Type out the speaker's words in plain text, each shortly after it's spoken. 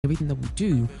everything that we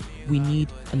do, we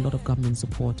need a lot of government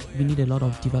support. We need a lot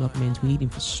of development. We need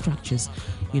infrastructures,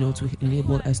 to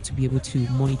enable us to be able to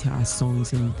monitor our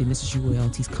songs and the necessary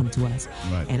royalties come to us.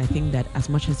 Right. And I think that as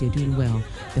much as they're doing well,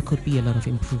 there could be a lot of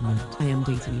improvement. I am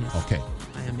dating, yes. Okay.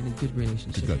 I am in a good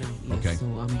relationship Good. now. Yes, Okay. So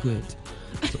I'm good.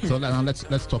 So now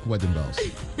let's talk wedding bells.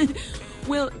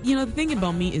 Well, the thing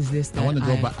about me is this: that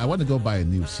I want to go buy a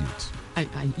new suit.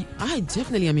 I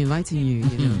definitely am inviting you.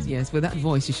 Yes, with that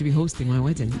voice, you should be hosting my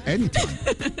wedding. Anytime.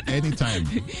 Anytime.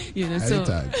 So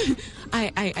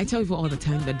I tell people all the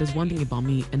time that there's one thing about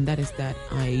me, and that is that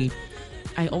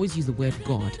I always use the word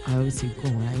God. I always say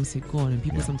God, and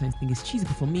people sometimes think it's cheesy,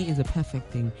 but for me, it's a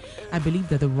perfect thing. I believe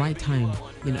that at the right time,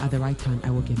 I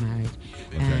will get married.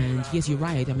 Okay. And yes, you're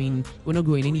right. I mean, we're not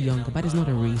growing any younger, but it's not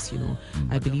a race.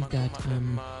 I believe that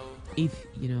if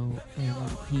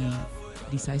he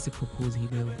decides to propose, he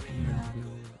will.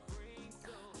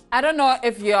 I don't know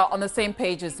if you're on the same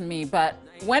page as me, but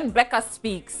when Becca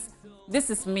speaks, this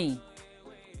is me.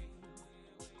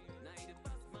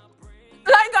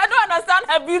 Like, I don't understand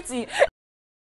her beauty.